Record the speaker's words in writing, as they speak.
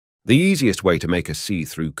The easiest way to make a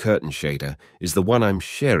see-through curtain shader is the one I'm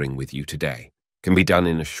sharing with you today. Can be done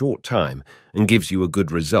in a short time and gives you a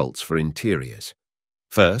good results for interiors.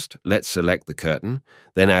 First, let's select the curtain,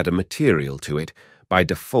 then add a material to it. By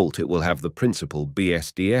default, it will have the principal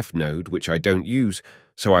BSDF node, which I don't use,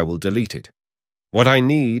 so I will delete it. What I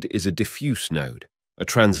need is a diffuse node, a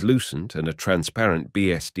translucent and a transparent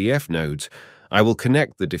BSDF nodes. I will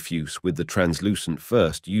connect the diffuse with the translucent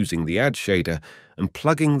first using the add shader and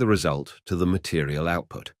plugging the result to the material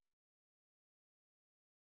output.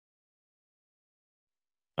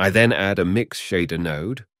 I then add a mix shader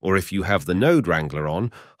node, or if you have the node wrangler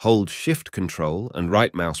on, hold Shift Control and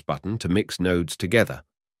right mouse button to mix nodes together.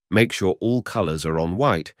 Make sure all colors are on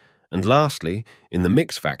white, and lastly, in the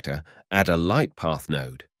mix factor, add a light path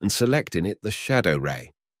node and select in it the shadow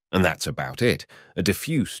ray. And that's about it, a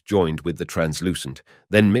diffuse joined with the translucent,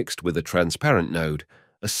 then mixed with a transparent node,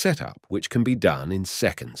 a setup which can be done in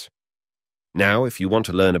seconds. Now, if you want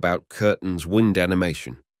to learn about curtains wind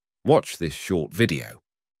animation, watch this short video.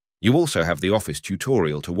 You also have the Office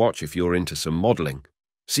tutorial to watch if you're into some modeling.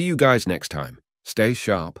 See you guys next time. Stay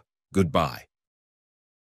sharp. Goodbye.